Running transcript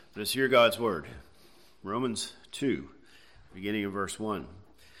Let us hear God's word. Romans 2, beginning of verse 1.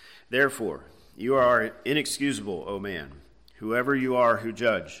 Therefore, you are inexcusable, O man, whoever you are who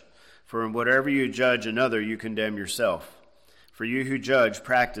judge. For in whatever you judge another, you condemn yourself. For you who judge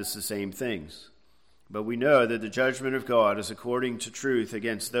practice the same things. But we know that the judgment of God is according to truth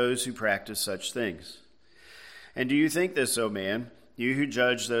against those who practice such things. And do you think this, O man, you who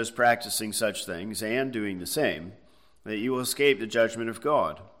judge those practicing such things and doing the same, that you will escape the judgment of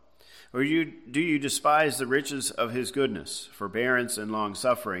God? Or do you despise the riches of his goodness, forbearance, and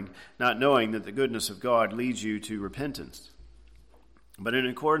long-suffering, not knowing that the goodness of God leads you to repentance? But in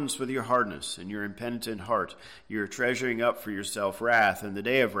accordance with your hardness and your impenitent heart, you are treasuring up for yourself wrath in the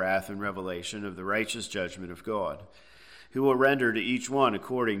day of wrath and revelation of the righteous judgment of God, who will render to each one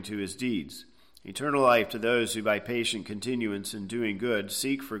according to his deeds. Eternal life to those who by patient continuance in doing good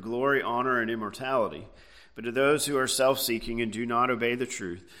seek for glory, honor, and immortality. But to those who are self-seeking and do not obey the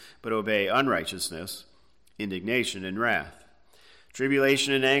truth, but obey unrighteousness, indignation and wrath,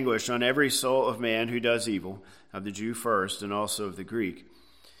 tribulation and anguish on every soul of man who does evil, of the Jew first and also of the Greek.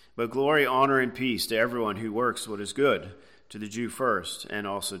 But glory, honor, and peace to everyone who works what is good, to the Jew first and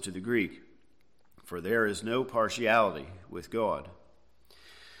also to the Greek. For there is no partiality with God.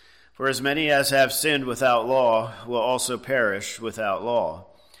 For as many as have sinned without law will also perish without law.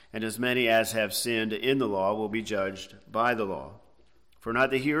 And as many as have sinned in the law will be judged by the law. For not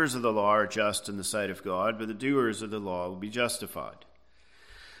the hearers of the law are just in the sight of God, but the doers of the law will be justified.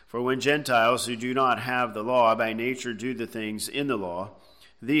 For when Gentiles who do not have the law by nature do the things in the law,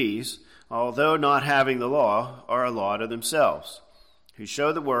 these, although not having the law, are a law to themselves, who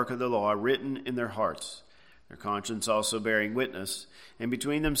show the work of the law written in their hearts, their conscience also bearing witness, and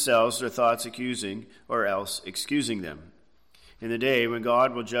between themselves their thoughts accusing, or else excusing them, in the day when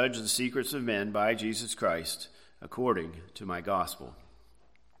God will judge the secrets of men by Jesus Christ, according to my gospel.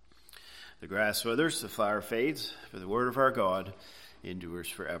 The grass withers, the flower fades, but the word of our God endures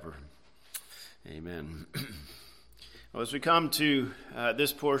forever. Amen. Well, as we come to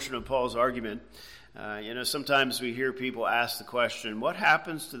this portion of Paul's argument, sometimes we hear people ask the question, what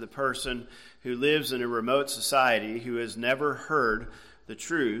happens to the person who lives in a remote society who has never heard the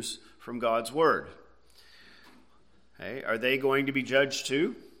truths from God's word? Are they going to be judged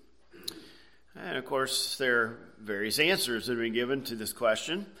too? And of course, there are various answers that have been given to this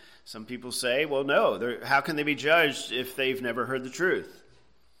question. Some people say, well, no, how can they be judged if they've never heard the truth?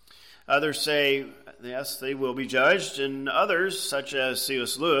 Others say, yes, they will be judged. And others, such as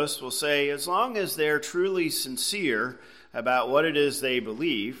C.S. Lewis, will say, as long as they're truly sincere about what it is they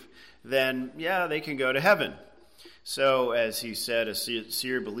believe, then, yeah, they can go to heaven. So, as he said, a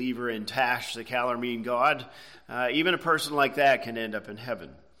sincere believer in Tash, the Calormene god, even a person like that can end up in heaven.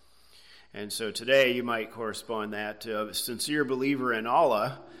 And so today you might correspond that to a sincere believer in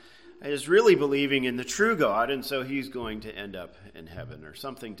Allah is really believing in the true God, and so he's going to end up in heaven, or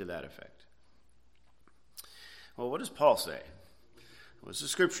something to that effect. Well, what does Paul say? What does the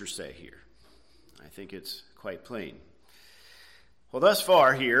scripture say here? I think it's quite plain. Well, thus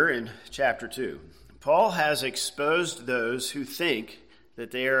far here in chapter 2, Paul has exposed those who think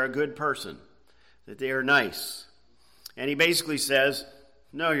that they are a good person, that they are nice. And he basically says,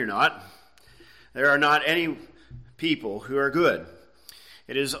 no, you're not. There are not any people who are good.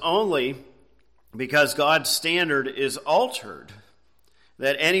 It is only because God's standard is altered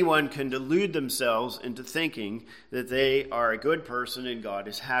that anyone can delude themselves into thinking that they are a good person and God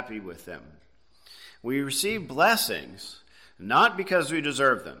is happy with them. We receive blessings not because we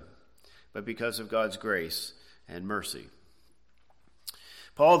deserve them, but because of God's grace and mercy.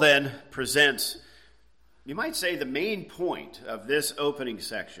 Paul then presents, you might say, the main point of this opening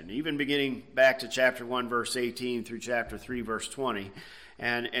section, even beginning back to chapter 1, verse 18 through chapter 3, verse 20.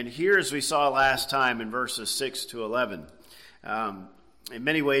 And here, as we saw last time in verses 6 to 11, in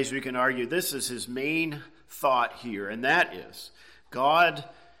many ways we can argue this is his main thought here, and that is God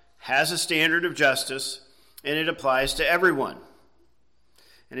has a standard of justice, and it applies to everyone.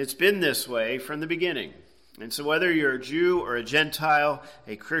 And it's been this way from the beginning. And so whether you're a Jew or a Gentile,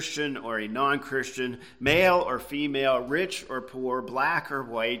 a Christian or a non-Christian, male or female, rich or poor, black or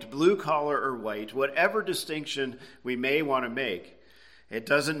white, blue collar or white, whatever distinction we may want to make, it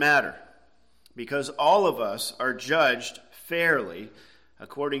doesn't matter, because all of us are judged fairly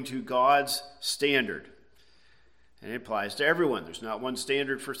according to God's standard. And it applies to everyone. There's not one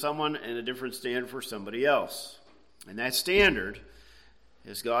standard for someone and a different standard for somebody else. And that standard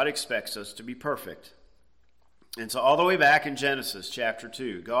is God expects us to be perfect. And so all the way back in Genesis chapter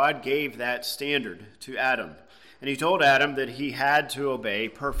 2, God gave that standard to Adam. And he told Adam that he had to obey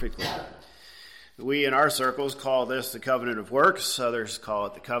perfectly. We in our circles call this the covenant of works. Others call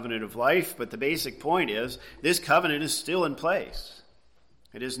it the covenant of life. But the basic point is this covenant is still in place.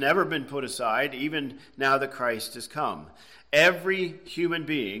 It has never been put aside, even now that Christ has come. Every human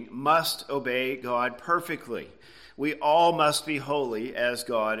being must obey God perfectly. We all must be holy as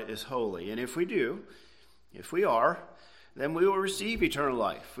God is holy. And if we do, if we are, then we will receive eternal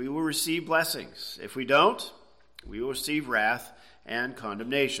life. We will receive blessings. If we don't, we will receive wrath and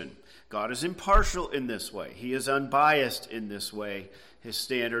condemnation. God is impartial in this way. He is unbiased in this way. His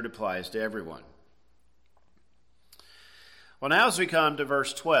standard applies to everyone. Well, now as we come to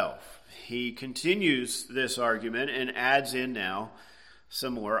verse 12, he continues this argument and adds in now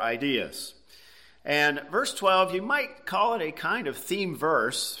some more ideas. And verse 12, you might call it a kind of theme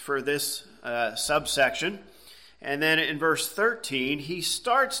verse for this subsection. And then in verse 13, he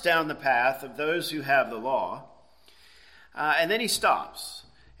starts down the path of those who have the law, and then he stops.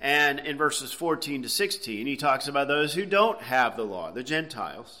 And in verses 14 to 16, he talks about those who don't have the law, the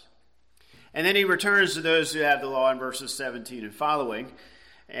Gentiles. And then he returns to those who have the law in verses 17 and following.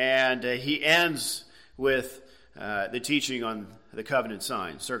 And he ends with the teaching on the covenant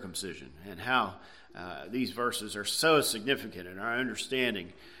sign, circumcision, and how these verses are so significant in our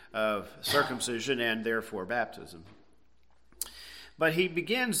understanding of circumcision and therefore baptism. But he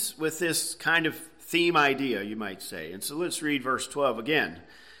begins with this kind of theme idea, you might say. And so let's read verse 12 again.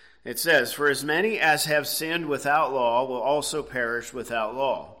 It says, "For as many as have sinned without law will also perish without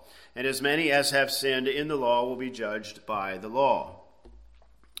law. And as many as have sinned in the law will be judged by the law."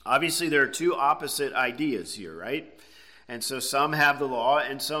 Obviously, there are two opposite ideas here, right? And so some have the law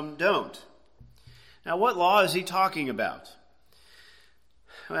and some don't. Now, what law is he talking about?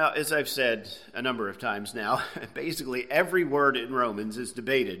 Well, as I've said a number of times now, basically every word in Romans is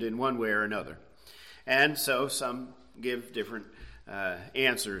debated in one way or another. And so some give different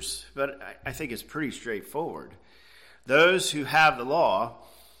answers, but I think it's pretty straightforward. Those who have the law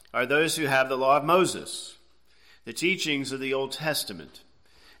are those who have the law of Moses, the teachings of the Old Testament.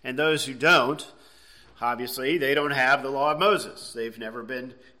 And those who don't, obviously, they don't have the law of Moses. They've never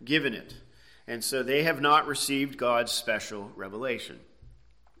been given it. And so they have not received God's special revelation.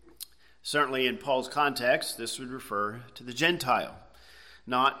 Certainly in Paul's context, this would refer to the Gentile,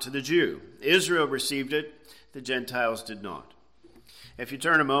 not to the Jew. Israel received it, the Gentiles did not. If you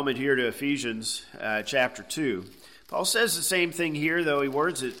turn a moment here to Ephesians chapter 2, Paul says the same thing here, though he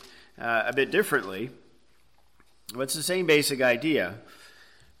words it a bit differently. But it's the same basic idea.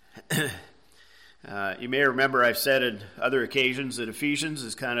 You may remember I've said on other occasions that Ephesians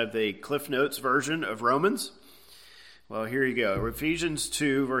is kind of the Cliff Notes version of Romans. Well, here you go. Ephesians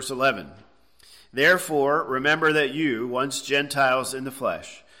 2, verse 11. "Therefore, remember that you, once Gentiles in the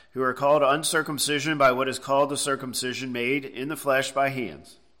flesh, who are called uncircumcision by what is called the circumcision made in the flesh by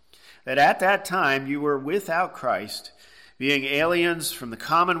hands, that at that time you were without Christ, being aliens from the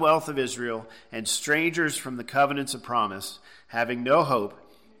commonwealth of Israel and strangers from the covenants of promise, having no hope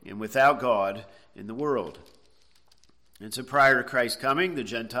and without God in the world." And so prior to Christ's coming, the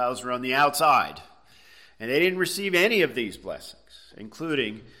Gentiles were on the outside, and they didn't receive any of these blessings,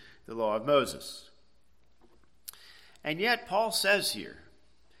 including the law of Moses. And yet Paul says here,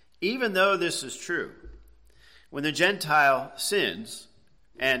 even though this is true, when the Gentile sins,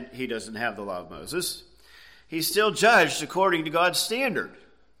 and he doesn't have the law of Moses, he's still judged according to God's standard.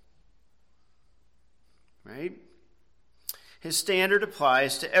 Right? His standard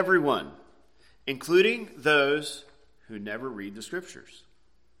applies to everyone, including those who never read the Scriptures.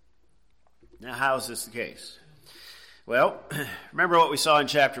 Now, how is this the case? Well, remember what we saw in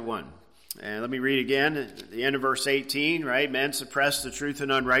chapter 1. And let me read again at the end of verse 18, right? "Men suppress the truth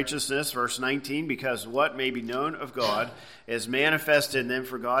in unrighteousness," verse 19, "because what may be known of God is manifest in them,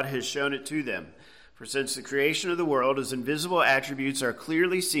 for God has shown it to them. For since the creation of the world, his invisible attributes are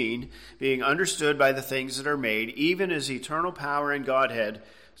clearly seen, being understood by the things that are made, even his eternal power and Godhead,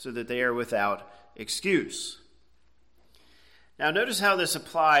 so that they are without excuse." Now notice how this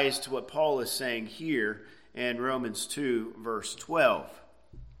applies to what Paul is saying here in Romans 2, verse 12.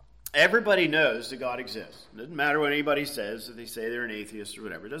 Everybody knows that God exists. It doesn't matter what anybody says, if they say they're an atheist or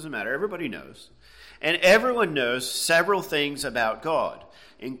whatever. It doesn't matter. Everybody knows. And everyone knows several things about God,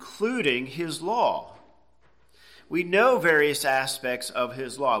 including his law. We know various aspects of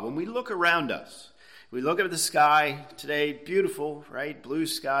his law. When we look around us, we look at the sky today, beautiful, right? Blue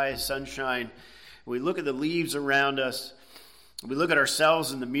sky, sunshine. We look at the leaves around us. We look at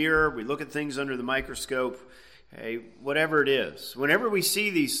ourselves in the mirror. We look at things under the microscope. Hey, whatever it is. Whenever we see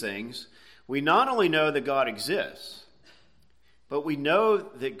these things, we not only know that God exists, but we know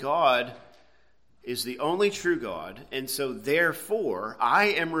that God is the only true God, and so therefore I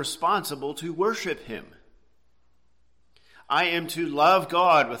am responsible to worship him. I am to love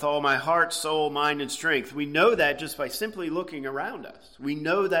God with all my heart, soul, mind, and strength. We know that just by simply looking around us. We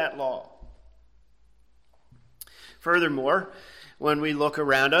know that law. Furthermore, when we look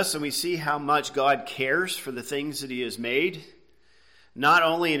around us and we see how much God cares for the things that he has made, not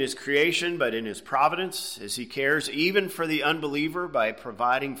only in his creation, but in his providence, as he cares even for the unbeliever by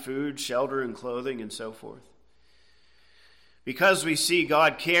providing food, shelter, and clothing, and so forth. Because we see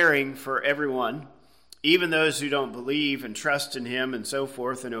God caring for everyone, even those who don't believe and trust in him and so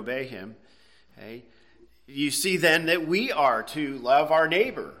forth and obey him, okay, you see then that we are to love our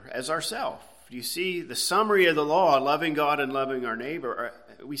neighbor as ourselves. You see the summary of the law, loving God and loving our neighbor,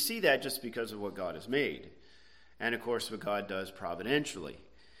 we see that just because of what God has made. And of course what God does providentially.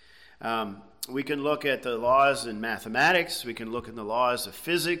 We can look at the laws in mathematics. We can look at the laws of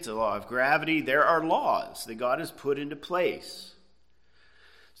physics, the law of gravity. There are laws that God has put into place.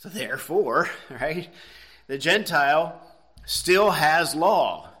 So therefore, right, the Gentile still has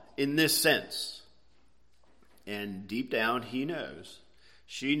law in this sense. And deep down he knows,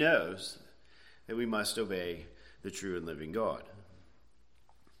 she knows, that we must obey the true and living God.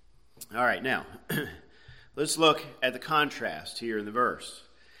 All right, now, let's look at the contrast here in the verse.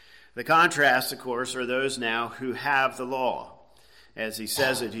 The contrast, of course, are those now who have the law. As he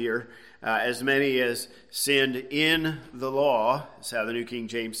says it here, as many as sinned in the law, is how the New King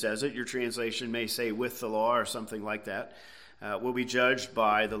James says it. Your translation may say with the law or something like that, will be judged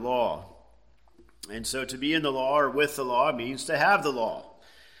by the law. And so to be in the law or with the law means to have the law.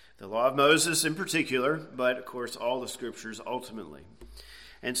 The law of Moses in particular, but of course all the scriptures ultimately.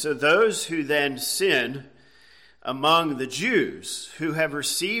 And so those who then sin among the Jews who have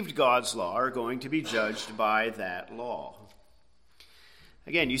received God's law are going to be judged by that law.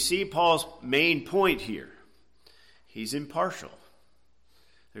 Again, you see Paul's main point here. He's impartial.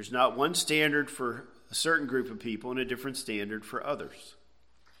 There's not one standard for a certain group of people and a different standard for others.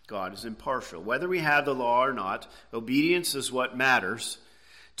 God is impartial. Whether we have the law or not, obedience is what matters.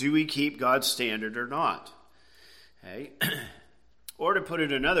 Do we keep God's standard or not? Okay. Or to put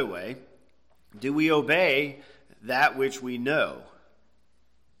it another way, do we obey that which we know?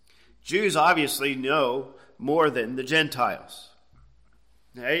 Jews obviously know more than the Gentiles.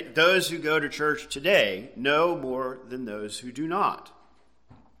 Okay? Those who go to church today know more than those who do not.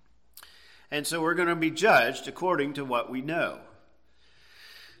 And so we're going to be judged according to what we know.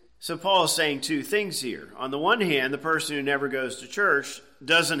 So Paul is saying two things here. On the one hand, the person who never goes to church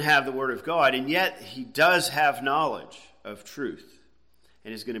doesn't have the Word of God, and yet he does have knowledge of truth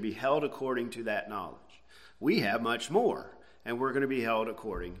and is going to be held according to that knowledge. We have much more, and we're going to be held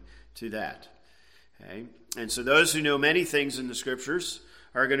according to that. Okay? And so those who know many things in the Scriptures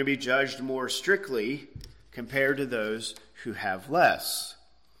are going to be judged more strictly compared to those who have less.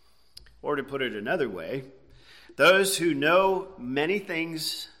 Or to put it another way, those who know many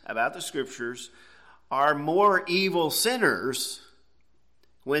things about the Scriptures are more evil sinners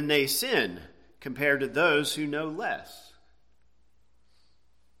when they sin compared to those who know less.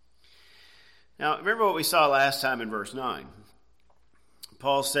 Now, remember what we saw last time in verse 9.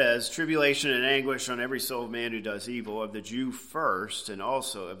 Paul says, tribulation and anguish on every soul of man who does evil, of the Jew first and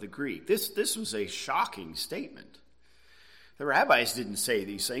also of the Greek. This was a shocking statement. The rabbis didn't say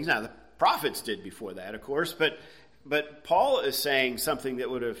these things. Now, the prophets did before that, of course, but Paul is saying something that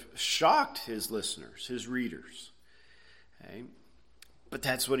would have shocked his listeners, his readers. Okay? But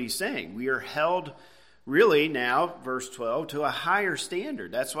that's what he's saying. We are held really now, verse 12, to a higher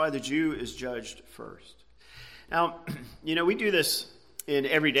standard. That's why the Jew is judged first. Now, we do this in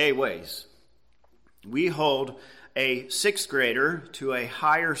everyday ways. We hold a sixth grader to a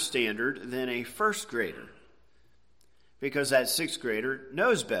higher standard than a first grader because that sixth grader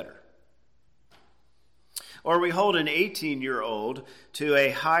knows better. Or we hold an 18-year-old to a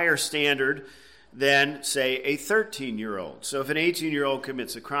higher standard than, say, a 13-year-old. So if an 18-year-old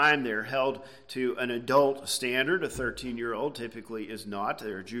commits a crime, they're held to an adult standard. A 13-year-old typically is not.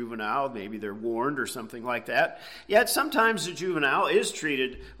 They're a juvenile. Maybe they're warned or something like that. Yet sometimes a juvenile is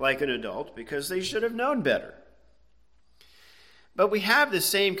treated like an adult because they should have known better. But we have the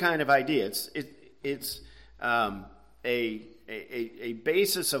same kind of idea. It's a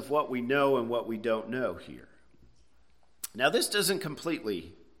basis of what we know and what we don't know here. Now, this doesn't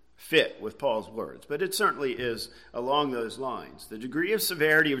completely fit with Paul's words, but it certainly is along those lines. The degree of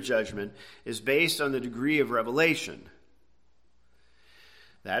severity of judgment is based on the degree of revelation.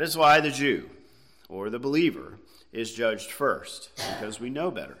 That is why the Jew, or the believer, is judged first, because we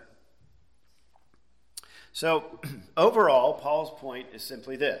know better. So, overall, Paul's point is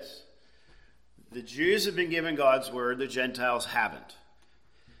simply this. The Jews have been given God's word, the Gentiles haven't.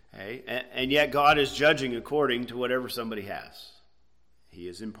 Okay? And yet God is judging according to whatever somebody has. He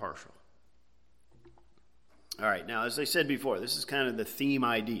is impartial. All right, now as I said before, this is kind of the theme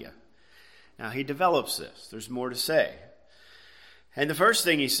idea. Now he develops this. There's more to say. And the first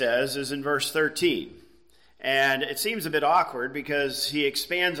thing he says is in verse 13. And it seems a bit awkward because he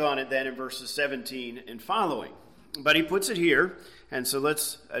expands on it then in verses 17 and following. But he puts it here, and so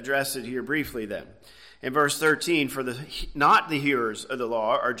let's address it here briefly then. In verse 13, for not the hearers of the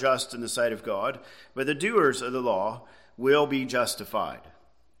law are just in the sight of God, but the doers of the law will be justified.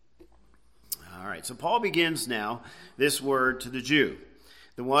 All right, so Paul begins now this word to the Jew,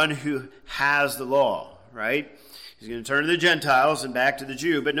 the one who has the law, right? He's going to turn to the Gentiles and back to the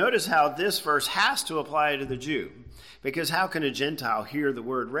Jew. But notice how this verse has to apply to the Jew. Because how can a Gentile hear the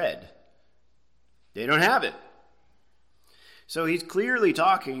word read? They don't have it. So he's clearly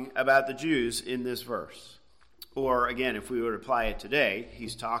talking about the Jews in this verse. Or again, if we would apply it today,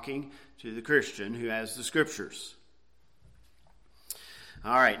 he's talking to the Christian who has the Scriptures.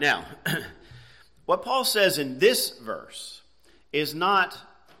 All right, now, what Paul says in this verse is not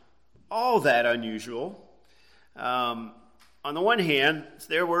all that unusual. On the one hand,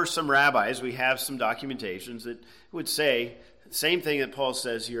 there were some rabbis, we have some documentations that would say the same thing that Paul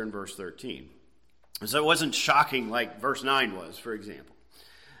says here in verse 13. So it wasn't shocking like verse 9 was, for example.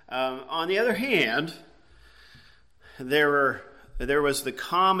 On the other hand, there was the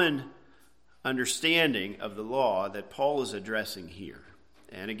common understanding of the law that Paul is addressing here.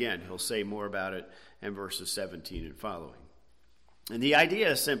 And again, he'll say more about it in verses 17 and following. And the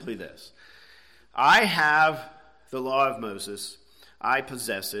idea is simply this. I have the law of Moses, I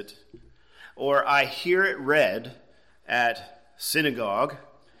possess it, or I hear it read at synagogue,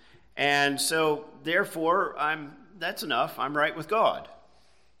 and so therefore that's enough. I'm right with God.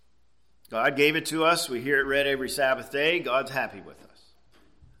 God gave it to us. We hear it read every Sabbath day. God's happy with us.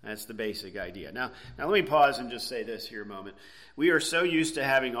 That's the basic idea. Now let me pause and just say this here a moment. We are so used to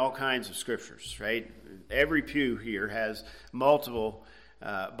having all kinds of scriptures, right? Every pew here has multiple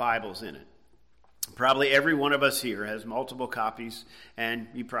Bibles in it. Probably every one of us here has multiple copies, and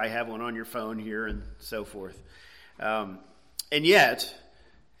you probably have one on your phone here and so forth. And yet,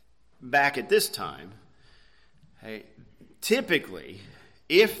 back at this time, typically,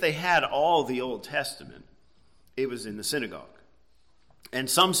 if they had all the Old Testament, it was in the synagogue. And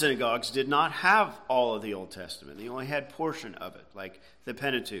some synagogues did not have all of the Old Testament. They only had portion of it, like the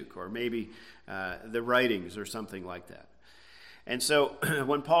Pentateuch or maybe the writings or something like that. And so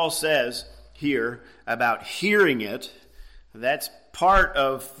when Paul says here about hearing it, that's part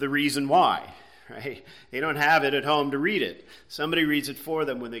of the reason why, right? They don't have it at home to read it. Somebody reads it for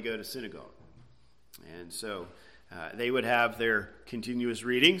them when they go to synagogue. And so they would have their continuous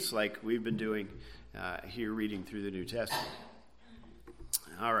readings like we've been doing here reading through the New Testament.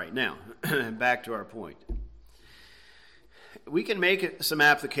 All right, now, back to our point. We can make some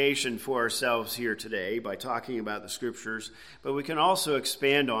application for ourselves here today by talking about the Scriptures, but we can also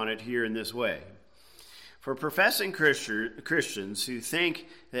expand on it here in this way. For professing Christians who think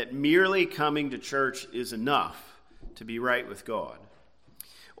that merely coming to church is enough to be right with God,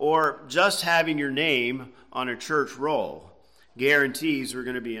 or just having your name on a church roll guarantees we're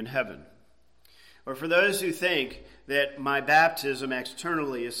going to be in heaven, or for those who think that my baptism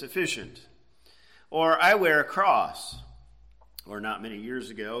externally is sufficient, or I wear a cross, or not many years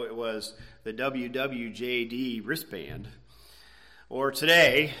ago, it was the WWJD wristband. Or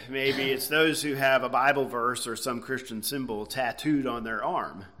today, maybe it's those who have a Bible verse or some Christian symbol tattooed on their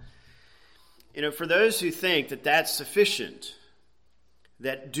arm. For those who think that that's sufficient,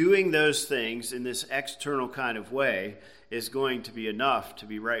 that doing those things in this external kind of way is going to be enough to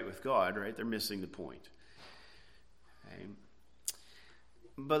be right with God, right? They're missing the point. Okay.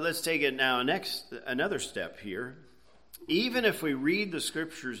 But let's take it now another step here. Even if we read the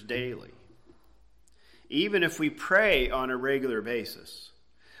Scriptures daily, even if we pray on a regular basis,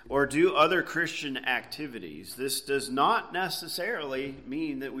 or do other Christian activities, this does not necessarily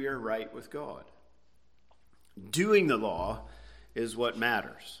mean that we are right with God. Doing the law is what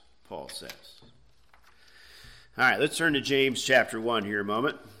matters, Paul says. All right, let's turn to James chapter 1 here a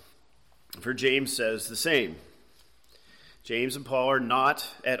moment. For James says the same. James and Paul are not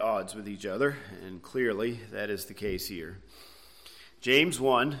at odds with each other, and clearly that is the case here. James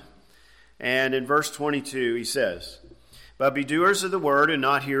 1, and in verse 22 he says, "But be doers of the word and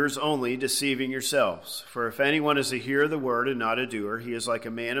not hearers only, deceiving yourselves. For if anyone is a hearer of the word and not a doer, he is like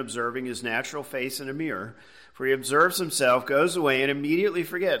a man observing his natural face in a mirror. For he observes himself, goes away, and immediately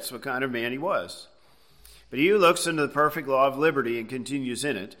forgets what kind of man he was. But he who looks into the perfect law of liberty and continues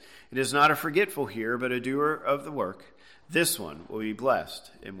in it, and is not a forgetful hearer, but a doer of the work, this one will be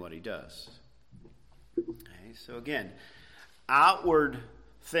blessed in what he does. Okay, so again, outward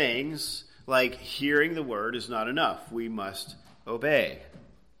things like hearing the word is not enough. We must obey.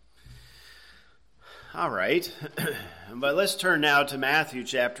 All right, but let's turn now to Matthew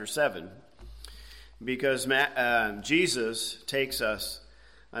chapter 7, because Jesus takes us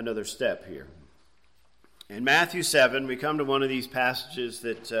another step here. In Matthew 7, we come to one of these passages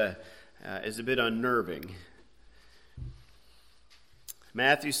that is a bit unnerving.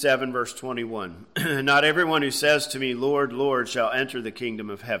 Matthew 7, verse 21. Not everyone who says to me, Lord, Lord, shall enter the kingdom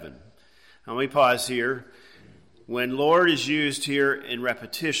of heaven. Now, let me pause here. When Lord is used here in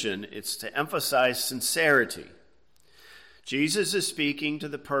repetition, it's to emphasize sincerity. Jesus is speaking to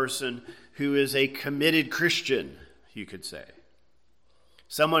the person who is a committed Christian, you could say.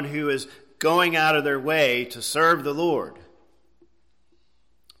 Someone who is going out of their way to serve the Lord.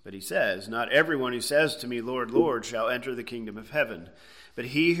 But he says, not everyone who says to me, Lord, Lord, shall enter the kingdom of heaven, but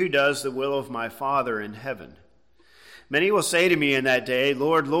he who does the will of my Father in heaven. Many will say to me in that day,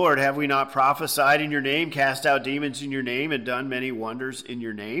 Lord, Lord, have we not prophesied in your name, cast out demons in your name, and done many wonders in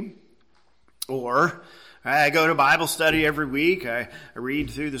your name? Or, I go to Bible study every week, I read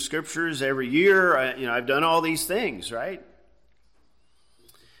through the scriptures every year, I've done all these things, right?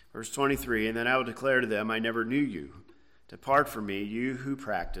 Verse 23, and then I will declare to them, I never knew you. Depart from me, you who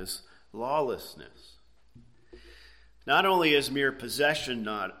practice lawlessness. Not only is mere possession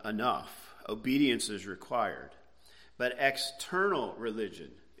not enough, obedience is required, but external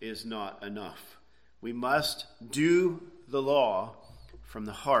religion is not enough. We must do the law from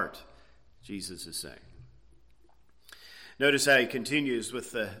the heart, Jesus is saying. Notice how he continues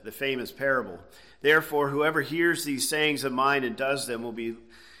with the famous parable. Therefore, whoever hears these sayings of mine and does them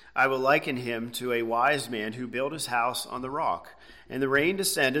I will liken him to a wise man who built his house on the rock. And the rain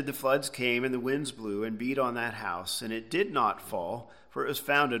descended, the floods came, and the winds blew and beat on that house, and it did not fall, for it was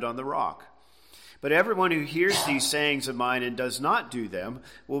founded on the rock. But everyone who hears these sayings of mine and does not do them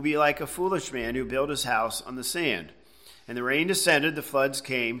will be like a foolish man who built his house on the sand. And the rain descended, the floods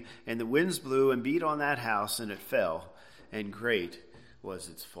came, and the winds blew and beat on that house, and it fell, and great was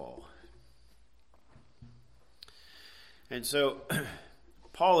its fall. And so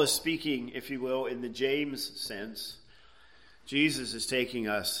Paul is speaking, if you will, in the James sense. Jesus is taking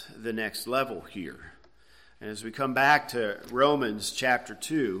us the next level here. And as we come back to Romans chapter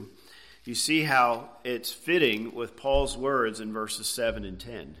 2, you see how it's fitting with Paul's words in verses 7 and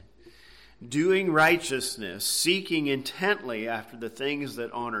 10. Doing righteousness, seeking intently after the things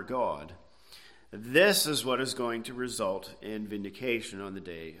that honor God, this is what is going to result in vindication on the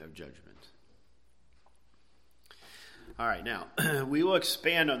day of judgment. All right, now, we will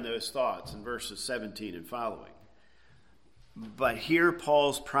expand on those thoughts in verses 17 and following. But here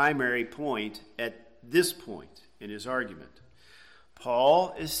Paul's primary point at this point in his argument.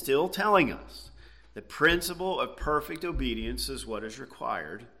 Paul is still telling us the principle of perfect obedience is what is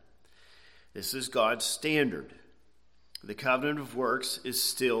required. This is God's standard. The covenant of works is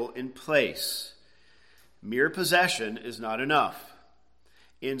still in place. Mere possession is not enough.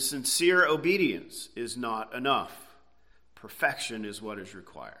 Insincere obedience is not enough. Perfection is what is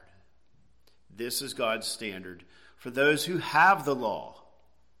required. This is God's standard for those who have the law,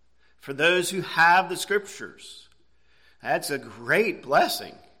 for those who have the scriptures. That's a great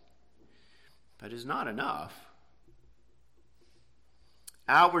blessing, but it's not enough.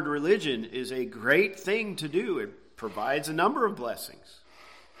 Outward religion is a great thing to do. It provides a number of blessings,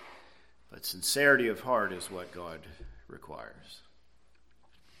 but sincerity of heart is what God requires.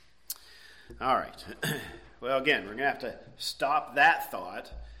 All right. Well, again, we're going to have to stop that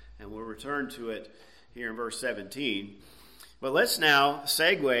thought, and we'll return to it here in verse 17. But let's now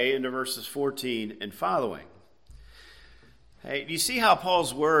segue into verses 14 and following. Hey, you see how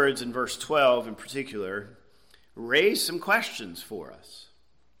Paul's words in verse 12 in particular raise some questions for us.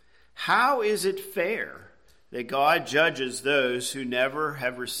 How is it fair that God judges those who never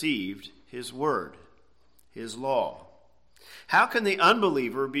have received his word, his law? How can the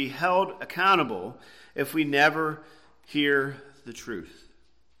unbeliever be held accountable if we never hear the truth?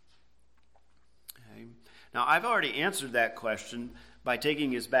 Okay. Now, I've already answered that question by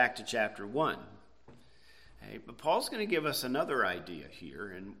taking us back to chapter 1. Okay. But Paul's going to give us another idea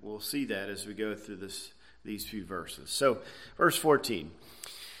here, and we'll see that as we go through these few verses. So, verse 14.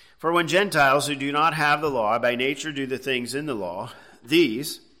 For when Gentiles who do not have the law by nature do the things in the law,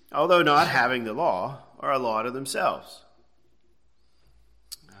 these, although not having the law, are a law to themselves.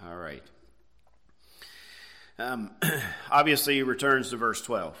 All right. Obviously, he returns to verse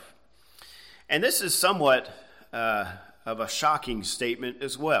 12. And this is somewhat of a shocking statement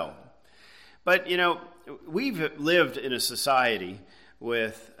as well. But, we've lived in a society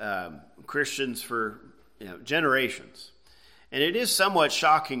with Christians for generations. And it is somewhat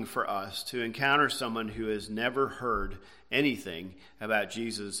shocking for us to encounter someone who has never heard anything about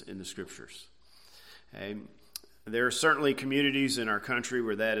Jesus in the Scriptures. There are certainly communities in our country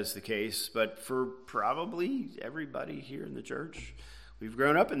where that is the case, but for probably everybody here in the church, we've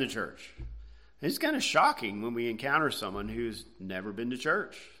grown up in the church. It's kind of shocking when we encounter someone who's never been to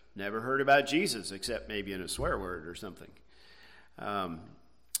church, never heard about Jesus, except maybe in a swear word or something.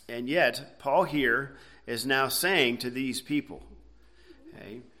 And yet, Paul here is now saying to these people,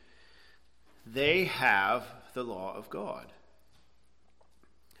 they have the law of God.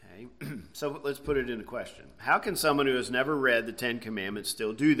 So let's put it in a question. How can someone who has never read the Ten Commandments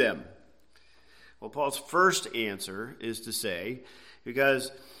still do them? Well, Paul's first answer is to say,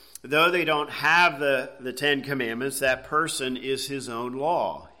 because though they don't have the Ten Commandments, that person is his own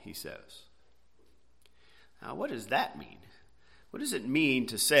law, he says. Now, what does that mean? What does it mean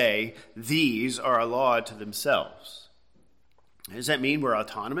to say these are a law to themselves? Does that mean we're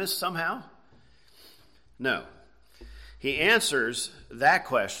autonomous somehow? No. He answers that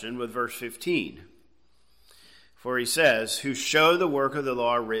question with verse 15. For he says, who show the work of the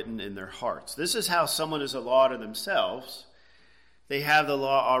law written in their hearts. This is how someone is a law to themselves. They have the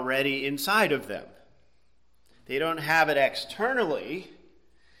law already inside of them. They don't have it externally,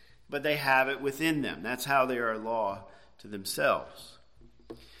 but they have it within them. That's how they are a law to themselves.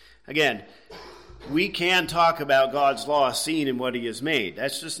 Again, we can talk about God's law seen in what he has made.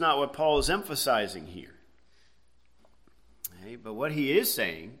 That's just not what Paul is emphasizing here. But what he is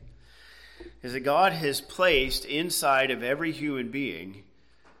saying is that God has placed inside of every human being,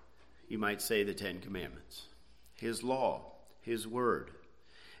 you might say, the Ten Commandments, his law, his word.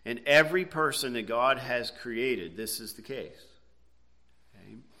 And every person that God has created, this is the case.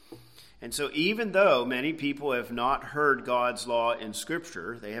 And so even though many people have not heard God's law in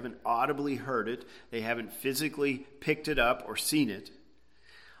Scripture, they haven't audibly heard it, they haven't physically picked it up or seen it,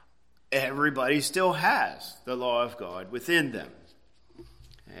 everybody still has the law of God within them.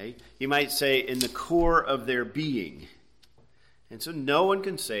 You might say in the core of their being. And so no one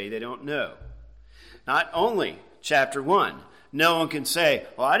can say they don't know. Not only chapter 1, no one can say,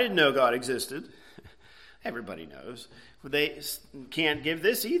 well, I didn't know God existed. Everybody knows. They can't give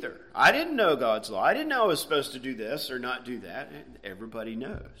this either. I didn't know God's law. I didn't know I was supposed to do this or not do that. Everybody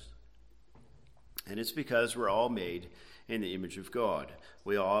knows. And it's because we're all made in the image of God.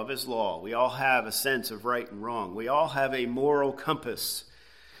 We all have his law. We all have a sense of right and wrong. We all have a moral compass.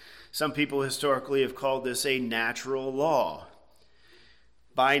 Some people historically have called this a natural law.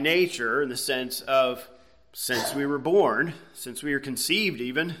 By nature, in the sense of since we were born, since we were conceived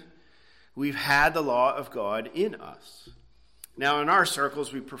even, we've had the law of God in us. Now, in our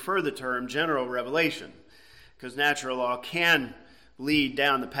circles, we prefer the term general revelation, because natural law can lead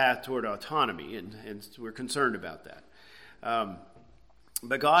down the path toward autonomy, and we're concerned about that.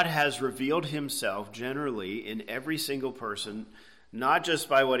 But God has revealed himself generally in every single person, not just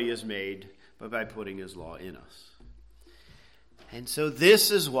by what he has made, but by putting his law in us. And so this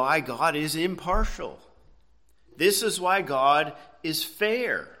is why God is impartial. This is why God is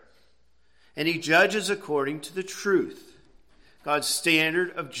fair. And he judges according to the truth. God's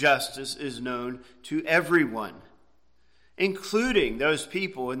standard of justice is known to everyone, including those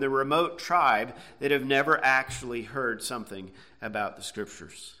people in the remote tribe that have never actually heard something about the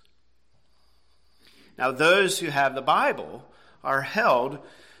Scriptures. Now, those who have the Bible are held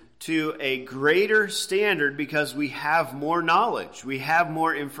to a greater standard because we have more knowledge, we have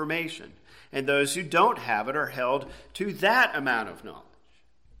more information. And those who don't have it are held to that amount of knowledge.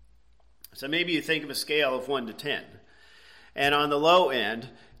 So maybe you think of a scale of 1 to 10. And on the low end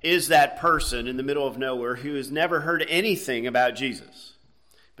is that person in the middle of nowhere who has never heard anything about Jesus.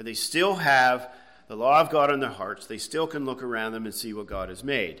 But they still have the law of God in their hearts. They still can look around them and see what God has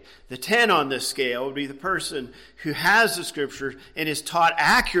made. The 10 on this scale would be the person who has the Scripture and is taught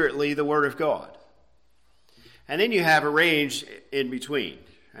accurately the Word of God. And then you have a range in between.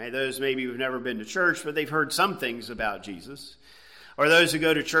 Right? Those maybe who've never been to church, but they've heard some things about Jesus. Or those who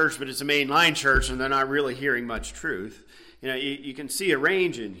go to church, but it's a mainline church and they're not really hearing much truth. You can see a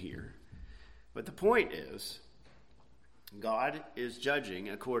range in here. But the point is, God is judging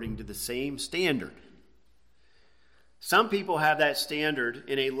according to the same standard. Some people have that standard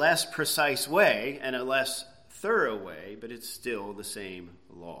in a less precise way and a less thorough way, but it's still the same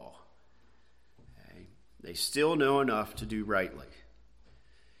law. Okay? They still know enough to do rightly.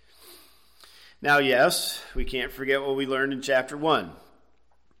 Now, yes, we can't forget what we learned in chapter 1.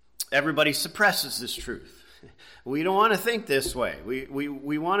 everybody suppresses this truth. We don't want to think this way.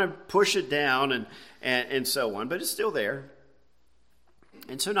 We want to push it down and so on, but it's still there.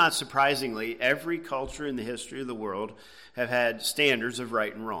 And so not surprisingly, every culture in the history of the world have had standards of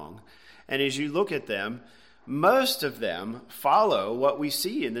right and wrong. And as you look at them, most of them follow what we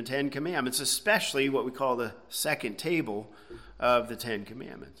see in the Ten Commandments, especially what we call the second table of the Ten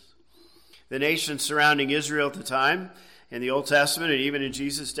Commandments. The nations surrounding Israel at the time, in the Old Testament and even in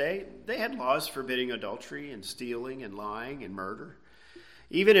Jesus' day, they had laws forbidding adultery and stealing and lying and murder.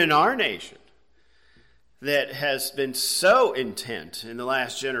 Even in our nation, that has been so intent in the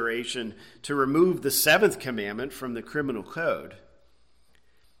last generation to remove the seventh commandment from the criminal code,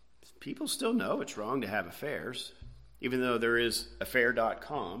 people still know it's wrong to have affairs, even though there is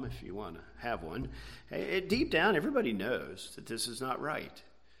affair.com if you want to have one. Deep down, everybody knows that this is not right.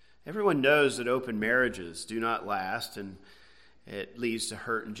 Everyone knows that open marriages do not last, and it leads to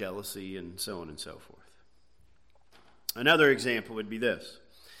hurt and jealousy and so on and so forth. Another example would be this.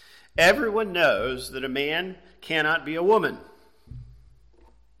 Everyone knows that a man cannot be a woman,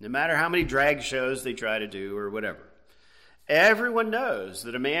 no matter how many drag shows they try to do or whatever. Everyone knows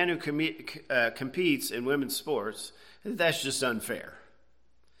that a man who competes in women's sports, that's just unfair.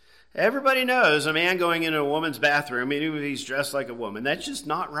 Everybody knows a man going into a woman's bathroom, even if he's dressed like a woman, that's just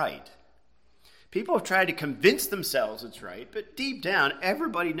not right. People have tried to convince themselves it's right, but deep down,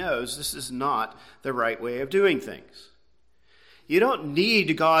 everybody knows this is not the right way of doing things. You don't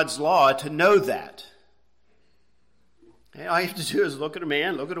need God's law to know that. All you have to do is look at a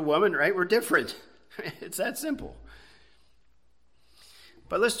man, look at a woman, right? We're different. It's that simple.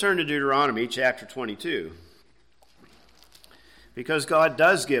 But let's turn to Deuteronomy chapter 22. Because God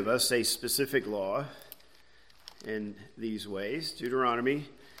does give us a specific law in these ways. Deuteronomy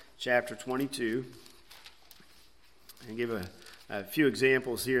chapter 22. And give a few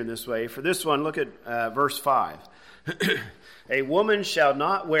examples here in this way. For this one, look at verse 5. A woman shall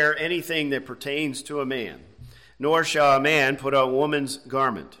not wear anything that pertains to a man, nor shall a man put on a woman's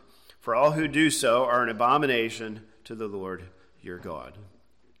garment. For all who do so are an abomination to the Lord your God.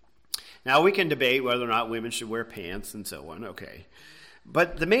 Now, we can debate whether or not women should wear pants and so on, okay.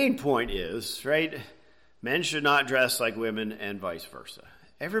 But the main point is, right, men should not dress like women and vice versa.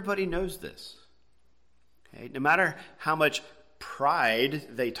 Everybody knows this. Okay? No matter how much pride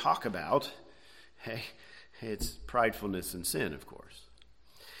they talk about, hey, it's pridefulness and sin, of course.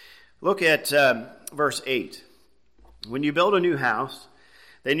 Look at verse 8. When you build a new house,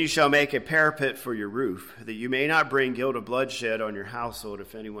 then you shall make a parapet for your roof, that you may not bring guilt of bloodshed on your household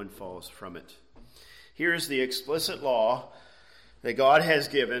if anyone falls from it. Here is the explicit law that God has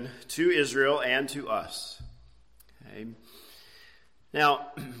given to Israel and to us. Okay. Now,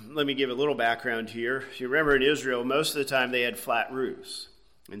 let me give a little background here. You remember in Israel, most of the time they had flat roofs.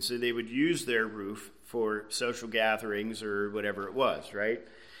 And so they would use their roof for social gatherings or whatever it was, right?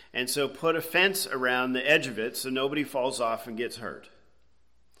 And so put a fence around the edge of it so nobody falls off and gets hurt.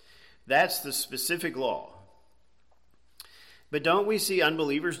 That's the specific law. But don't we see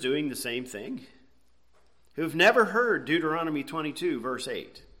unbelievers doing the same thing? Who've never heard Deuteronomy 22, verse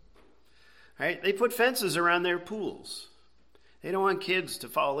 8. Right? They put fences around their pools. They don't want kids to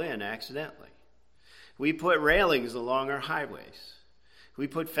fall in accidentally. We put railings along our highways. We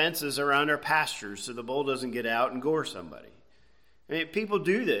put fences around our pastures so the bull doesn't get out and gore somebody. I mean, people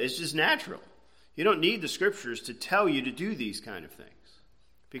do this. It's just natural. You don't need the scriptures to tell you to do these kind of things.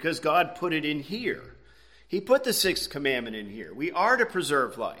 Because God put it in here. He put the sixth commandment in here. We are to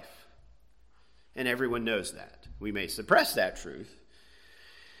preserve life. And everyone knows that. We may suppress that truth.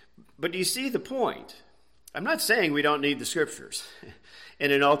 But do you see the point? I'm not saying we don't need the scriptures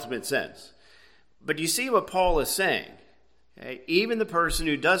in an ultimate sense. But do you see what Paul is saying? Okay? Even the person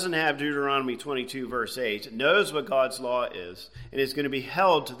who doesn't have Deuteronomy 22 verse 8 knows what God's law is and is going to be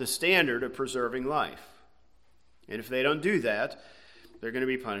held to the standard of preserving life. And if they don't do that, they're going to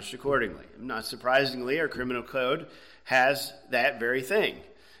be punished accordingly. Not surprisingly, our criminal code has that very thing.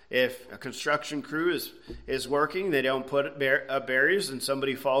 If a construction crew is working, they don't put up barriers and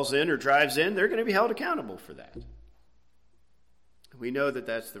somebody falls in or drives in, they're going to be held accountable for that. We know that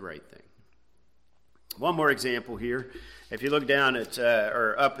that's the right thing. One more example here. If you look down at,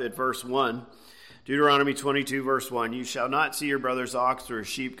 or up at verse 1, Deuteronomy 22, verse 1, you shall not see your brother's ox or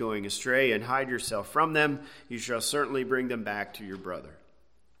sheep going astray and hide yourself from them. You shall certainly bring them back to your brother.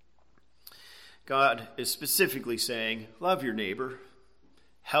 God is specifically saying, love your neighbor.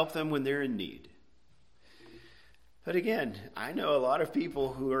 Help them when they're in need. But again, I know a lot of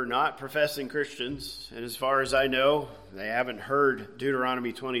people who are not professing Christians, and as far as I know, they haven't heard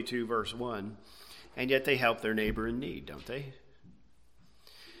Deuteronomy 22, verse 1, and yet they help their neighbor in need, don't they?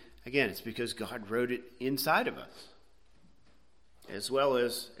 Again, it's because God wrote it inside of us, as well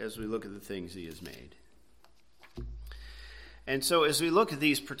as we look at the things he has made. And so as we look at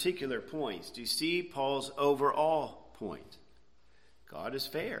these particular points, do you see Paul's overall point? God is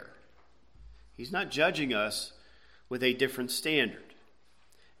fair. He's not judging us with a different standard.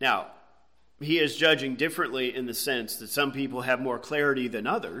 Now, he is judging differently in the sense that some people have more clarity than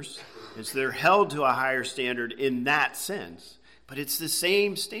others, and so they're held to a higher standard in that sense, but it's the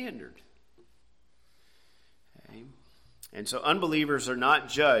same standard. Okay? And so unbelievers are not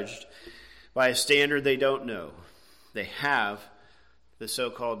judged by a standard they don't know. They have the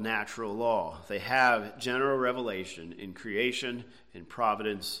so-called natural law. They have general revelation in creation, in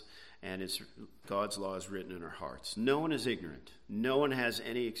providence, and it's God's law is written in our hearts. No one is ignorant. No one has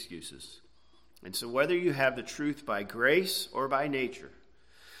any excuses. And so whether you have the truth by grace or by nature,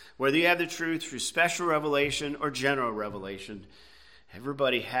 whether you have the truth through special revelation or general revelation,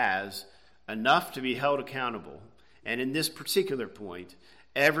 everybody has enough to be held accountable. And in this particular point,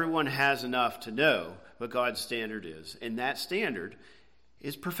 everyone has enough to know what God's standard is. And that standard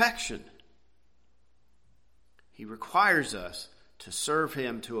is perfection. He requires us to serve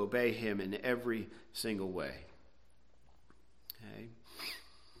him, to obey him in every single way. Okay.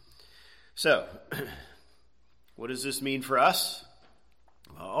 So, what does this mean for us?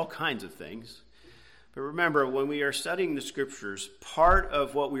 Well, all kinds of things. But remember, when we are studying the scriptures, part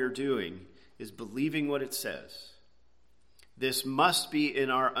of what we are doing is believing what it says. This must be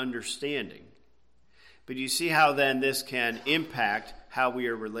in our understanding. But you see how then this can impact how we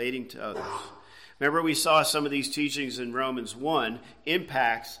are relating to others. Remember, we saw some of these teachings in Romans 1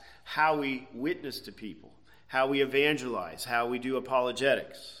 impacts how we witness to people, how we evangelize, how we do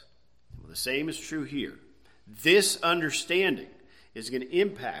apologetics. Well, the same is true here. This understanding is going to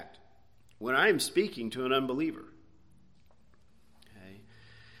impact when I am speaking to an unbeliever. Okay?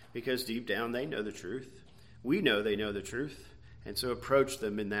 Because deep down they know the truth. We know they know the truth. And so approach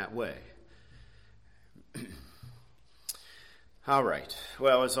them in that way. All right.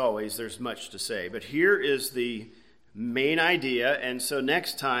 Well, as always, there's much to say. But here is the main idea. And so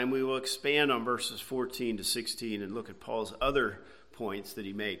next time we will expand on verses 14 to 16 and look at Paul's other points that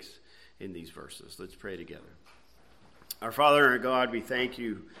he makes in these verses. Let's pray together. Our Father and our God, we thank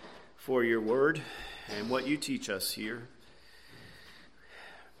you for your word and what you teach us here.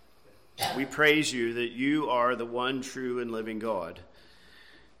 We praise you that you are the one true and living God,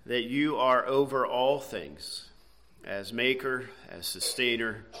 that you are over all things, as maker, as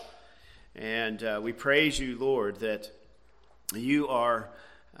sustainer. And we praise you, Lord, that you are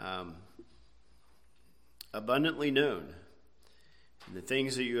abundantly known in the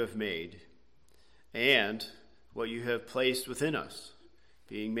things that you have made and what you have placed within us,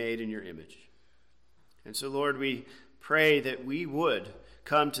 being made in your image. And so, Lord, we pray that we would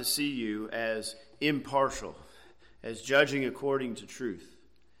come to see you as impartial, as judging according to truth.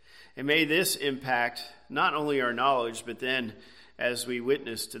 And may this impact not only our knowledge, but then as we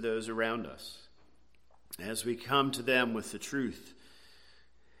witness to those around us, as we come to them with the truth,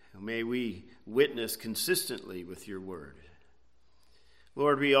 may we witness consistently with your word.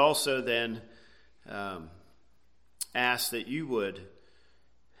 Lord, we also then ask that you would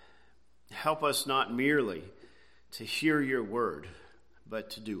help us not merely to hear your word, but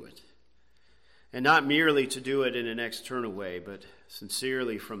to do it. And not merely to do it in an external way, but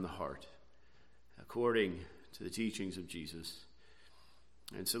sincerely from the heart, according to the teachings of Jesus.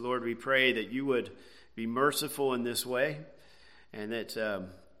 And so, Lord, we pray that you would be merciful in this way, and that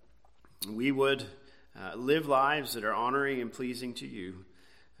we would live lives that are honoring and pleasing to you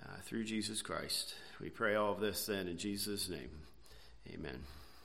through Jesus Christ. We pray all of this then in Jesus' name. Amen.